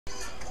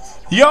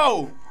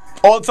Yo,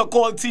 Altar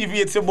Call TV,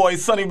 it's your boy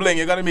Sonny Bling.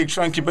 You gotta make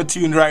sure and keep it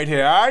tuned right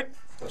here, alright?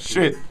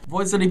 Straight.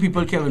 Voice of the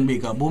People, Kevin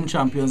Baker, Boom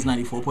Champions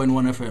 94.1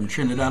 FM,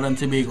 Trinidad and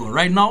Tobago.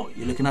 Right now,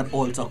 you're looking at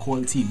Altar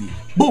Call TV.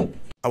 Boom!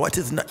 What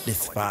is not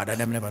this Father?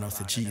 Them never know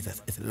say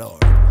Jesus is Lord.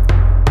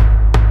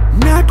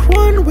 Not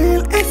one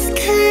will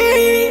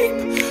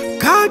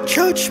escape. God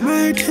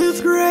judgment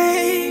is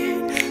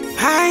great.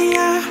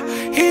 Fire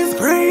is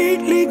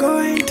greatly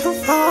going to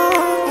fall.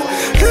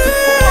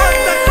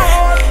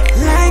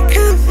 Like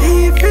a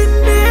thief in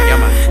there.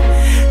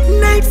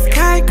 Night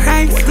sky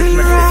Christ will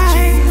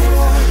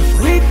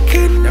rise.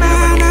 Wicked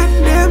man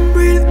and them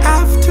will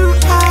have to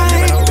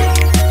hide.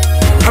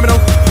 Coming on.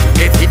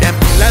 If see them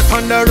killers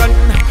on the run,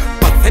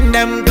 busting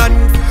them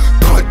guns,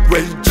 God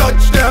will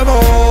judge them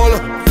all.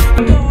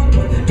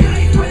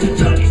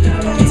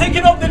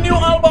 Taking up the new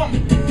album,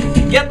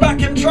 Get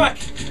Back in Track.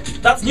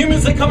 That's new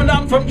music coming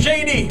down from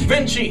Jadee,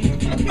 Vinci.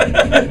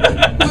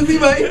 Who's he,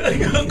 mate?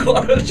 Will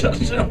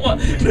Judge Dem All.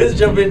 It's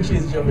Ja Vinci,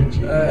 it's Ja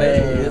Vinci.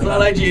 It's not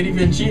like Jadee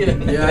Vinci.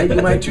 Yeah, I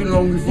do my tune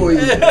long before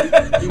you.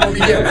 You won't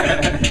be here.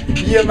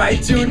 Yeah, my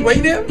tune. What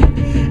your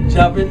name?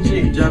 Ja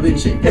Vinci. Ja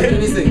Vinci. What do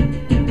you sing?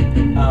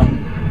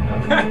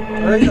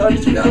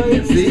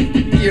 See?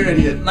 You're an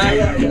idiot. Nah,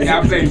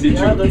 yeah, plenty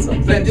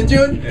tune. Plenty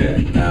tune? Yeah.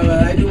 Nah,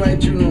 well, I do my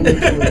tune long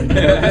before.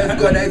 Let's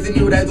go. That's the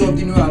new, that's off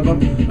the new album.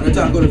 I'm going to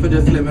talk about it for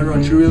just let me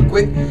run through real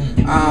quick.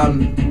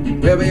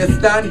 Wherever you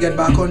stand, Get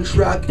Back on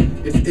Track.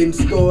 It's in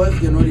stores.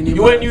 You know the new.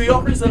 You were in New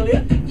York recently?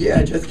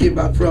 Yeah, I just came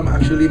back from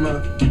actually my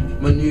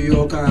New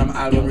York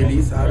album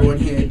release. I had one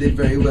here, it did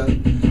very well.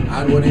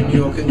 I had one in New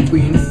York and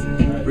Queens.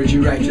 Richie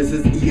Righteous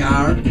is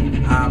ER.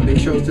 Big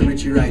shout to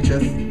Richie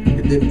Righteous.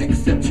 It did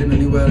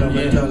exceptionally well. I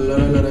went to a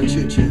lot of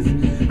churches.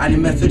 And the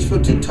message for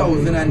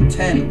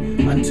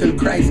 2010, until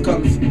Christ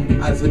comes,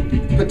 as it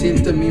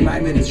pertains to me, my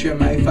ministry and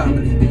my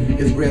family,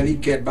 is really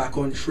get back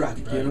on track,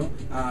 you know.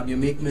 You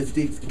make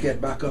mistakes,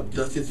 get back up,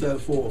 dust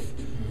yourself off.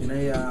 You know,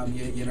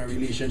 you're in a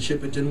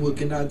relationship, it ain't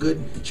working that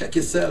good, check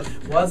yourself.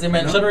 Well, as you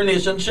mentioned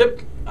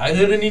relationship, I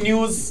heard in the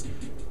news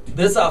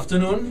this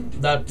afternoon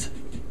that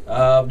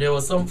there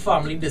was some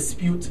family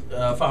dispute,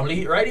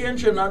 family right here in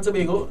Trinidad and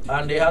Tobago,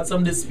 and they had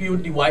some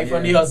dispute, the wife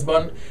and the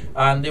husband,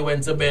 and they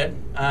went to bed,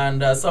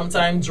 and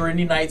sometime during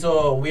the night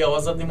or wee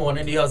hours of the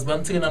morning, the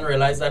husband turned and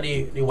realized that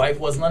the wife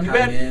wasn't on the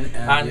bed,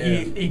 and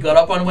he got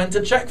up and went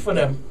to check for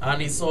them,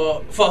 and he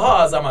saw, for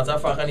her as a matter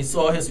of fact, and he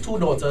saw his two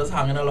daughters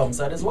hanging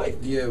alongside his wife.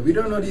 Yeah, we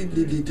don't know the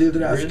details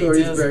of that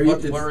story. It's very,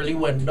 what really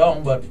went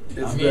down, but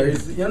it's I mean, very,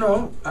 you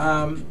know,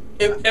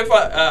 if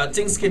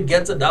things could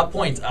get to that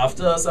point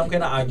after some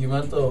kind of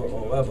argument or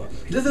whatever.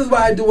 This is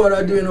why I do what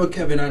I do, you know,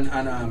 Kevin and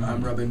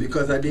Robin,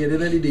 because at the end of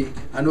the day,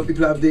 I know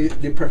people have the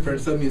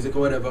preference of music or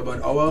whatever,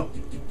 but our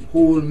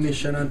whole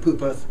mission and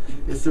purpose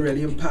is to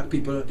really impact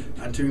people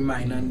and to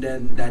remind them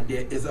then that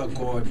there is a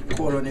God.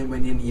 Call on him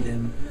when you need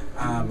him,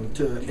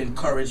 to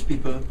encourage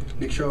people.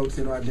 Big shouts,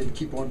 you know, I did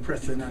keep on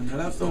pressing, and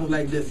I have songs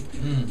like this.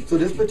 So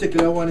this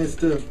particular one is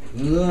to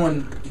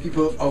warn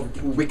people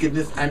of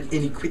wickedness and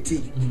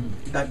iniquity.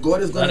 That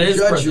God is going to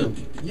judge you.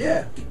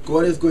 Yeah,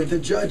 God is going to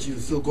judge you.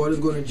 So God is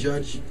going to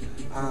judge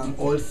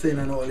all sin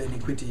and all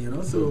iniquity, you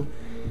know. So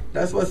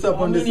that's what's up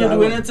on this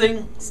album. You do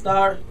anything,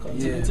 Star.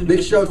 Yeah.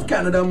 Big shouts,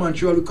 Canada,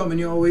 Montreal, we coming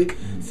your way.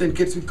 St.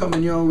 Kitts, we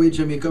coming your way.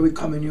 Jamaica, we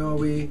coming your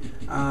way.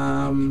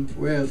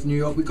 Where else? New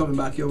York, we coming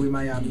back your way.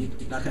 Miami,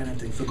 that kind of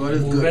thing. So God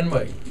is good.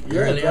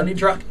 You're really on the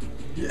track.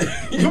 Yeah.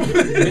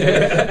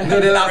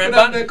 No, they're laughing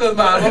at me because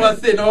my mama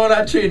said no on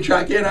that train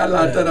track in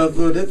Atlanta now,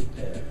 so this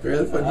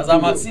real funny. As a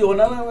maxi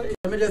owner,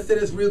 let me just say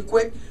this real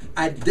quick.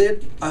 I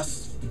did a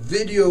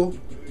video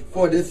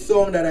for this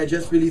song that I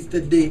just released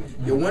today.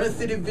 You want to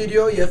see the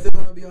video? Yes, it's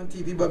going to be on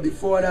TV, but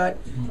before that,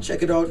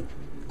 check it out.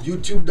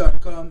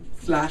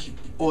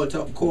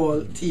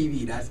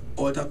 youtube.com/AltarCallTV. That's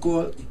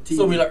AltarCall TV.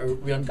 So we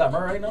on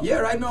camera right now?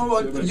 Yeah, right now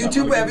on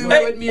YouTube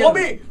everywhere with me.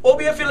 Obi,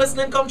 if you're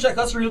listening, come check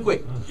us real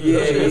quick. Yeah.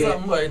 This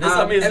amazing.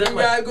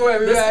 Everywhere I go.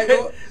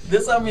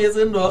 This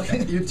amazing dog.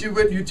 YouTube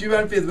and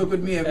Facebook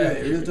with me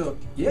everywhere. Real talk.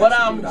 Yeah, but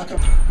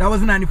that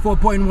was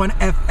 94.1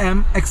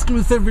 FM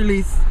exclusive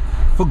release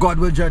for God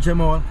Will Judge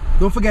Dem All.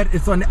 Don't forget,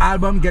 it's on the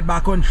album Get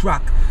Back on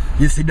Track.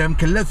 You see them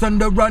killers on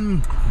the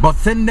run,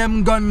 busting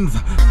them guns.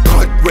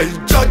 God will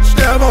judge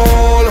them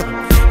all.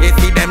 You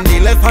see them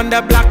dealers on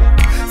the block,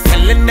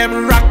 selling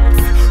them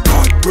rocks.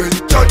 God will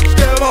judge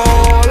them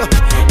all.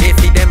 You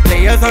see them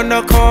players on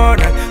the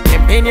corner,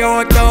 pimping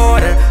your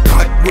daughter.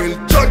 God will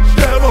judge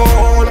them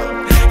all.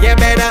 You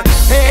better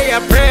say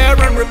a prayer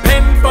and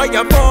repent for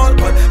your fault.